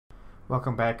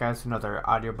Welcome back, guys, to another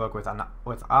audiobook with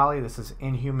Ollie. This is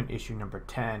Inhuman issue number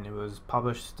 10. It was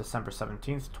published December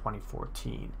 17th,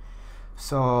 2014.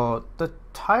 So the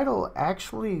title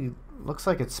actually looks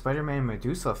like it's Spider-Man and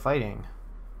Medusa fighting.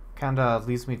 Kinda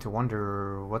leads me to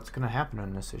wonder what's gonna happen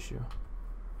in this issue.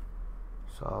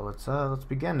 So let's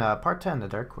begin. Part 10, The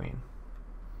Dark Queen.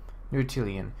 New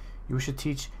Atelian, you wish to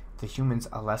teach the humans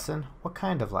a lesson? What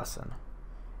kind of lesson?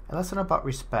 A lesson about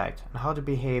respect and how to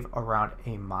behave around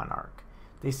a monarch.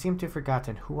 They seem to have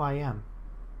forgotten who I am.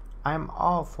 I am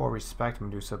all for respect,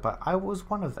 Medusa, but I was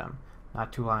one of them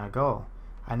not too long ago.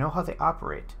 I know how they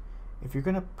operate. If you're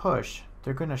gonna push,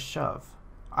 they're gonna shove.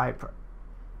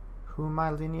 Who am I,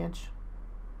 lineage?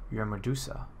 You're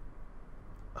Medusa.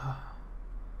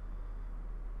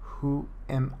 Who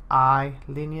am I,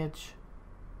 lineage?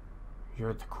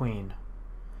 You're the queen.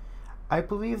 I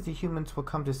believe the humans will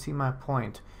come to see my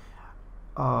point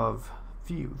of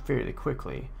view fairly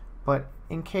quickly, but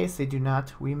in case they do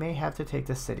not, we may have to take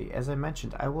the city. As I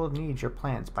mentioned, I will need your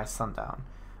plans by sundown.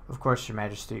 Of course, Your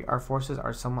Majesty, our forces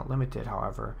are somewhat limited,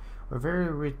 however. We're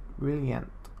very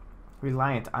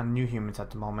reliant on new humans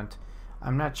at the moment.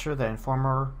 I'm not sure that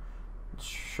Infernal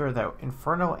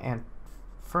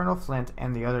Flint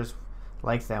and the others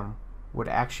like them would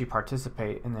actually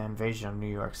participate in the invasion of New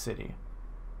York City.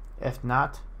 If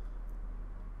not,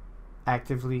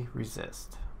 actively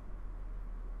resist.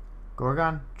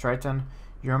 Gorgon, Triton,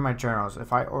 you're my generals.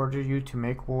 If I order you to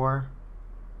make war,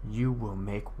 you will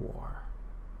make war.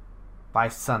 By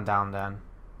sundown, then.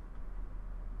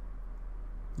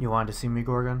 You wanted to see me,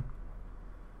 Gorgon?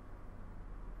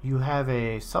 You have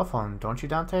a cell phone, don't you,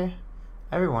 Dante?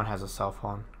 Everyone has a cell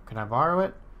phone. Can I borrow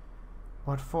it?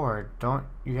 What for? Don't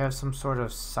you have some sort of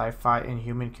sci-fi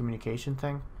Inhuman communication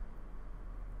thing?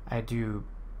 I do,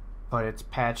 but it's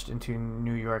patched into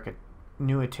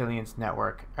New Atelian's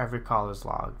network. Every call is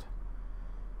logged.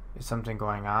 Is something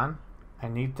going on? I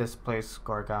need this place,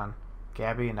 Gorgon.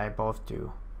 Gabby and I both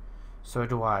do. So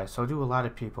do I. So do a lot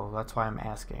of people. That's why I'm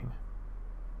asking.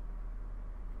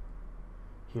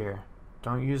 Here.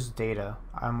 Don't use data.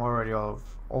 I'm already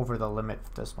over the limit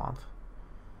this month.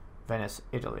 Venice,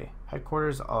 Italy.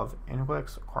 Headquarters of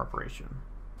Inhumans Corporation.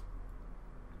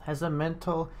 Has the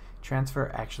mental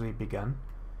transfer actually begun?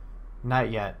 Not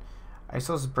yet.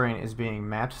 Isol's brain is being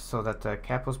mapped so that the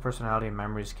Capital's personality and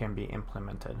memories can be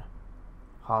implemented.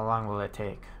 How long will it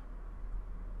take?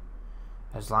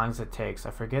 As long as it takes.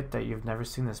 I forget that you've never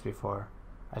seen this before.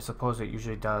 I suppose it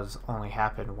usually does only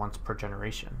happen once per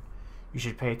generation. You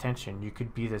should pay attention. You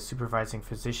could be the supervising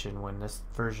physician when this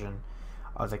version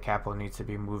of the Capital needs to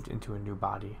be moved into a new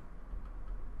body.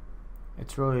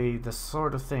 It's really the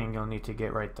sort of thing you'll need to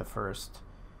get right the first.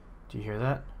 Do you hear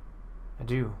that? I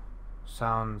do.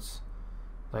 Sounds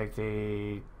like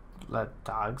they let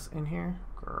dogs in here?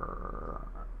 Grrr.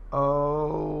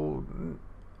 Oh.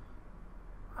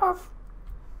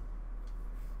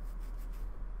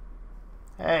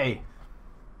 Hey.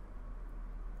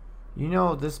 You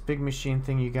know this big machine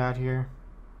thing you got here?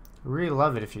 I really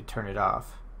love it if you turn it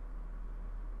off.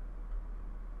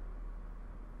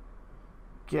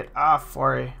 Get off,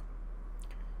 Flurry.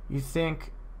 You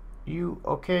think you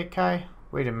okay, Kai?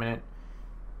 Wait a minute.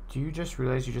 Do you just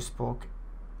realize you just spoke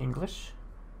English?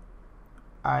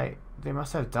 They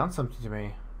must have done something to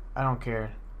me. I don't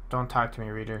care. Don't talk to me,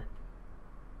 reader.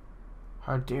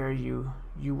 How dare you?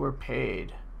 You were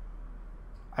paid.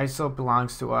 Isol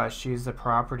belongs to us. She's the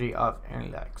property of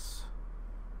Alex.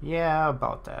 Yeah,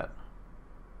 about that.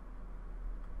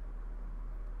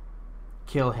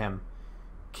 Kill him.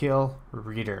 Kill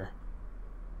reader.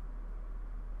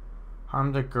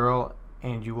 Harm the girl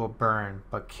and you will burn,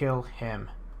 but kill him.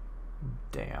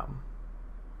 Damn.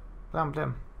 Blam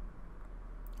blam.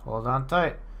 Hold on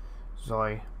tight,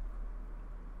 Zoe.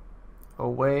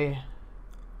 Away.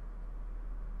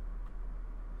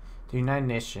 The United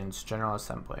Nations General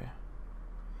Assembly.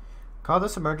 Call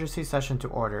this emergency session to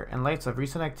order. In light of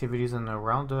recent activities in and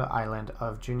around the island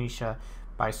of Junisha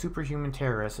by superhuman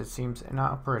terrorists, it seems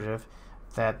inoperative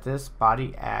that this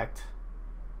body act.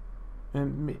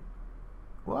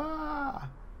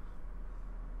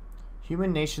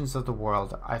 Human nations of the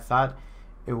world, I thought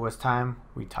it was time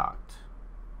we talked.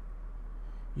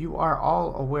 You are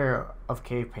all aware of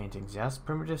cave paintings, yes?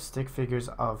 Primitive stick figures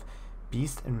of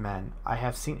beasts and men. I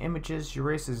have seen images. Your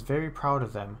race is very proud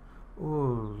of them.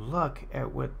 Ooh, look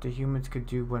at what the humans could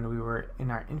do when we were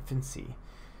in our infancy.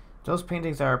 Those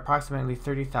paintings are approximately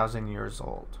 30,000 years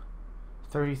old.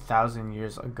 30,000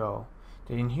 years ago,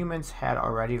 the Inhumans had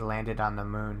already landed on the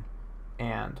moon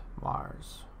and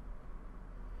Mars.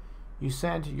 You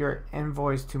sent your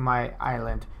envoys to my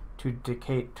island to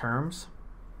dictate terms?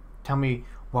 Tell me,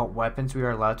 what weapons we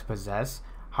are allowed to possess,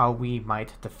 how we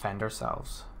might defend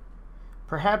ourselves.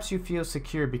 Perhaps you feel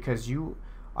secure because you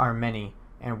are many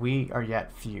and we are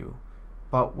yet few.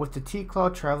 But with the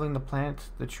T-Cloud traveling the planet,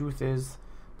 the truth is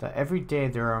that every day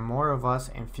there are more of us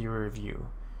and fewer of you.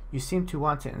 You seem to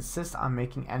want to insist on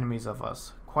making enemies of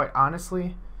us. Quite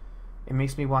honestly, it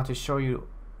makes me want to show you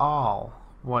all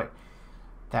what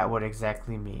that would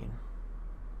exactly mean.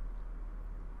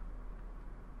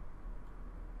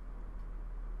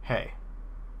 Hey.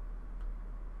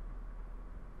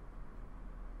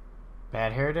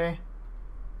 Bad hair day?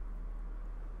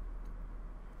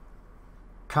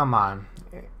 Come on.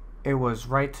 It was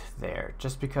right there.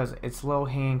 Just because it's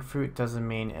low-hanging fruit doesn't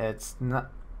mean it's not.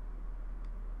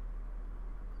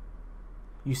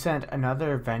 You sent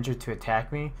another Avenger to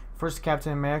attack me? First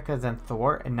Captain America, then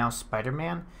Thor, and now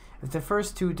Spider-Man? If the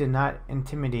first two did not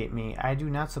intimidate me, I do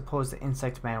not suppose the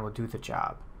Insect Man will do the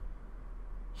job.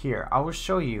 Here, I will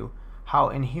show you how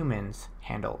Inhumans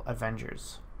handle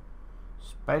Avengers.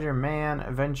 Spider-Man,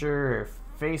 Avenger,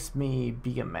 face me,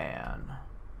 be a man.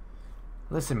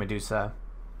 Listen, Medusa.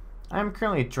 I am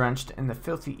currently drenched in the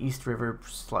filthy East River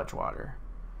sludge water.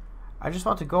 I just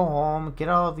want to go home, get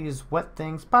all of these wet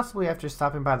things, possibly after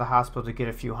stopping by the hospital to get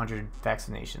a few hundred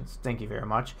vaccinations. Thank you very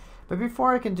much. But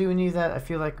before I can do any of that, I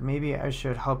feel like maybe I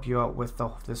should help you out with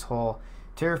this whole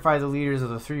terrify the leaders of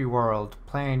the 3D world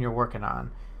plan you're working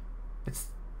on.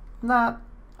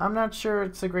 I'm not sure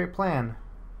it's a great plan.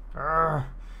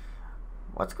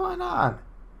 What's going on?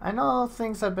 I know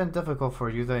things have been difficult for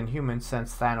you, the Inhumans,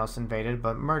 since Thanos invaded,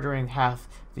 but murdering half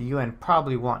the UN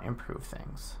probably won't improve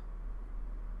things.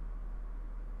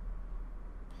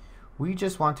 We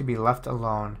just want to be left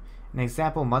alone. An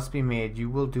example must be made. You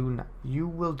will do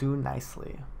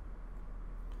nicely.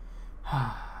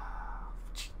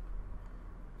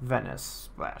 Venice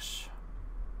splash.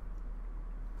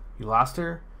 You lost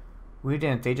her? We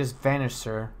didn't. They just vanished,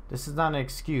 sir. This is not an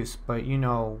excuse, but you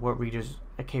know what readers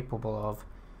are capable of.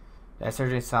 That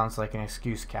certainly sounds like an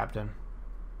excuse, Captain.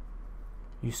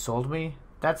 You sold me?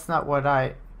 That's not what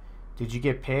I... Did you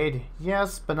get paid?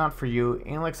 Yes, but not for you.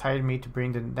 Alex hired me to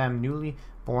bring them newly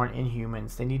born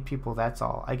Inhumans. They need people, that's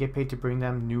all. I get paid to bring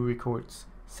them new recruits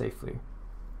safely.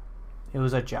 It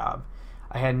was a job.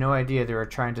 I had no idea they were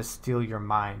trying to steal your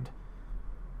mind.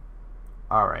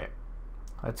 Alright.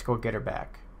 Let's go get her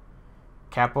back.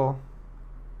 Capo,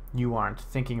 you aren't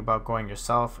thinking about going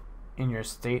yourself in your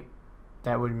state.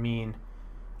 That would mean...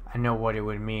 I know what it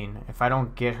would mean. If I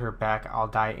don't get her back, I'll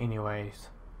die anyways.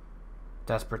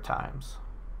 Desperate times.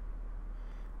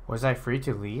 Was I free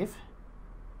to leave?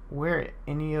 Were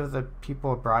any of the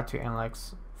people brought to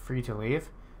Alex free to leave?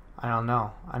 I don't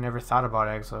know. I never thought about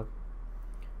exile.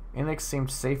 Alex seemed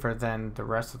safer than the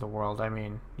rest of the world. I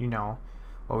mean, you know,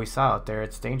 what we saw out there.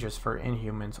 It's dangerous for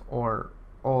Inhumans, or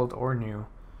old or new.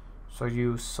 So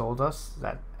you sold us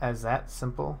that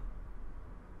simple?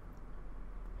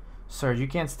 Sir, you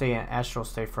can't stay in astral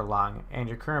state for long, and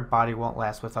your current body won't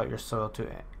last without your soul to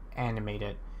animate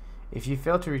it. If you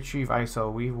fail to retrieve ISO,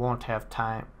 we won't have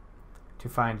time to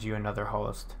find you another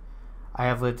host. I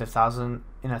have lived in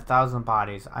 1,000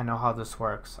 bodies. I know how this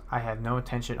works. I have no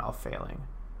intention of failing.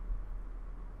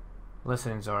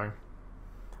 Listen, Zorn.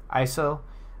 ISO,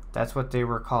 that's what they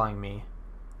were calling me.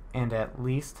 And at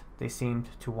least they seemed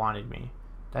to wanted me.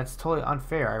 That's totally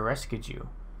unfair. I rescued you.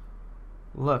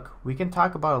 Look, we can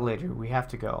talk about it later. We have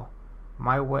to go.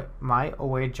 My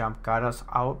away jump got us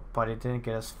out, but it didn't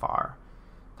get us far.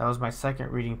 That was my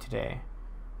second reading today.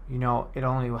 You know, it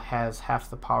only has half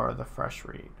the power of the fresh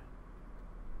read.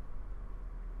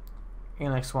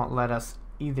 Alex won't let us,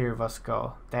 either of us,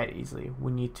 go that easily.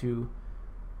 We need to...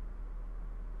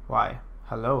 Why?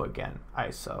 Hello again,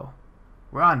 ISO.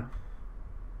 Run!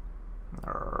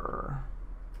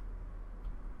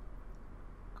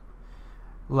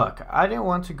 Look, I didn't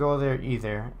want to go there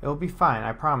either. It'll be fine,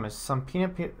 I promise. Some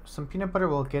peanut butter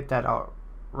will get that out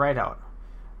right out.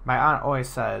 My aunt always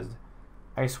says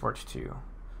ice works too.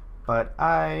 But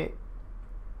I...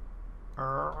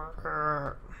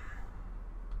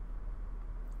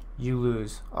 You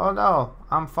lose. Oh no,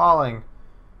 I'm falling.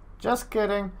 Just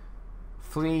kidding.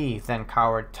 Flee, then,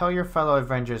 coward. Tell your fellow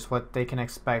Avengers what they can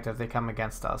expect if they come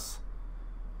against us.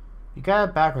 You got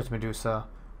it backwards, Medusa.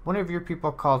 One of your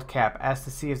people called Cap asked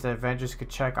to see if the Avengers could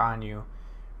check on you.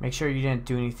 Make sure you didn't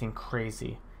do anything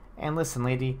crazy. And listen,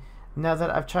 lady, now that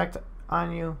I've checked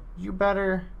on you, you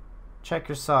better check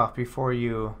yourself before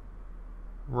you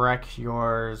wreck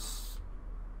yours.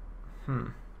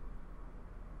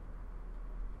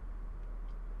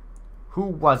 Who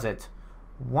was it?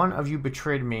 One of you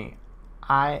betrayed me.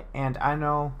 I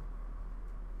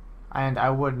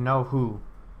would know who.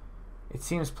 It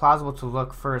seems plausible to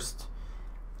look first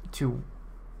to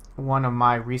one of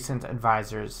my recent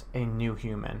advisors, a new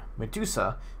human.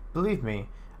 Medusa, believe me,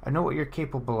 I know what you're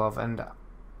capable of, and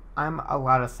I'm a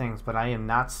lot of things, but I am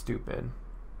not stupid.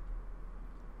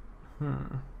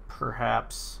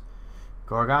 Perhaps.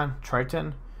 Gorgon,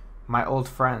 Triton, my old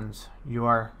friends, you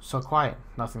are so quiet,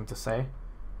 nothing to say.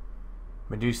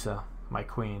 Medusa, my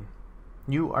queen.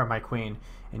 You are my queen,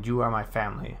 and you are my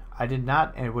family. I did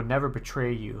not and would never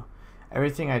betray you.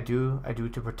 Everything I do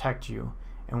to protect you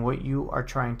and what you are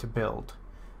trying to build.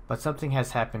 But something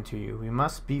has happened to you. We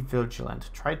must be vigilant.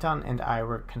 Triton and I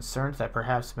were concerned that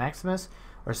perhaps Maximus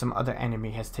or some other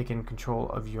enemy has taken control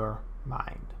of your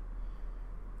mind.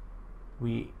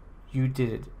 You did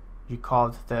it. You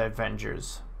called the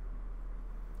Avengers.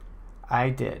 I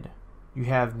did. You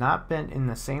have not been in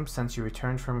the same since you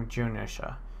returned from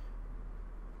Junisha.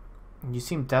 You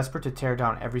seem desperate to tear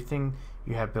down everything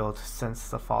you have built since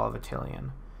the fall of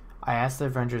Attilian. I asked the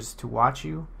Avengers to watch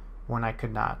you when I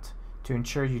could not, to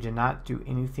ensure you did not do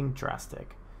anything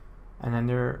drastic. And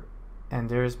there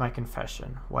is my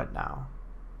confession. What now?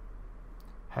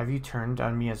 Have you turned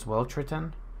on me as well,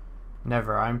 Triton?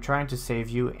 Never. I am trying to save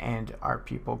you and our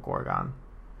people, Gorgon.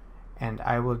 And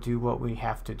I will do what we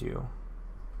have to do.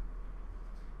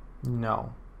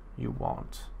 No, you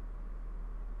won't.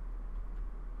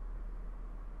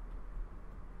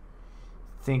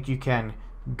 Think you can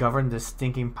govern this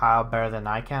stinking pile better than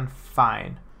I can?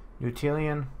 Fine.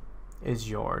 Attilian is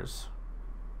yours.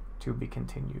 To be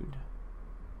continued.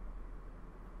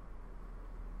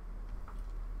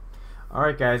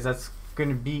 Alright guys, that's going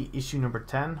to be issue number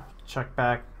 10. Check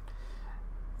back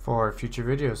for future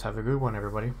videos. Have a good one,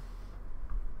 everybody.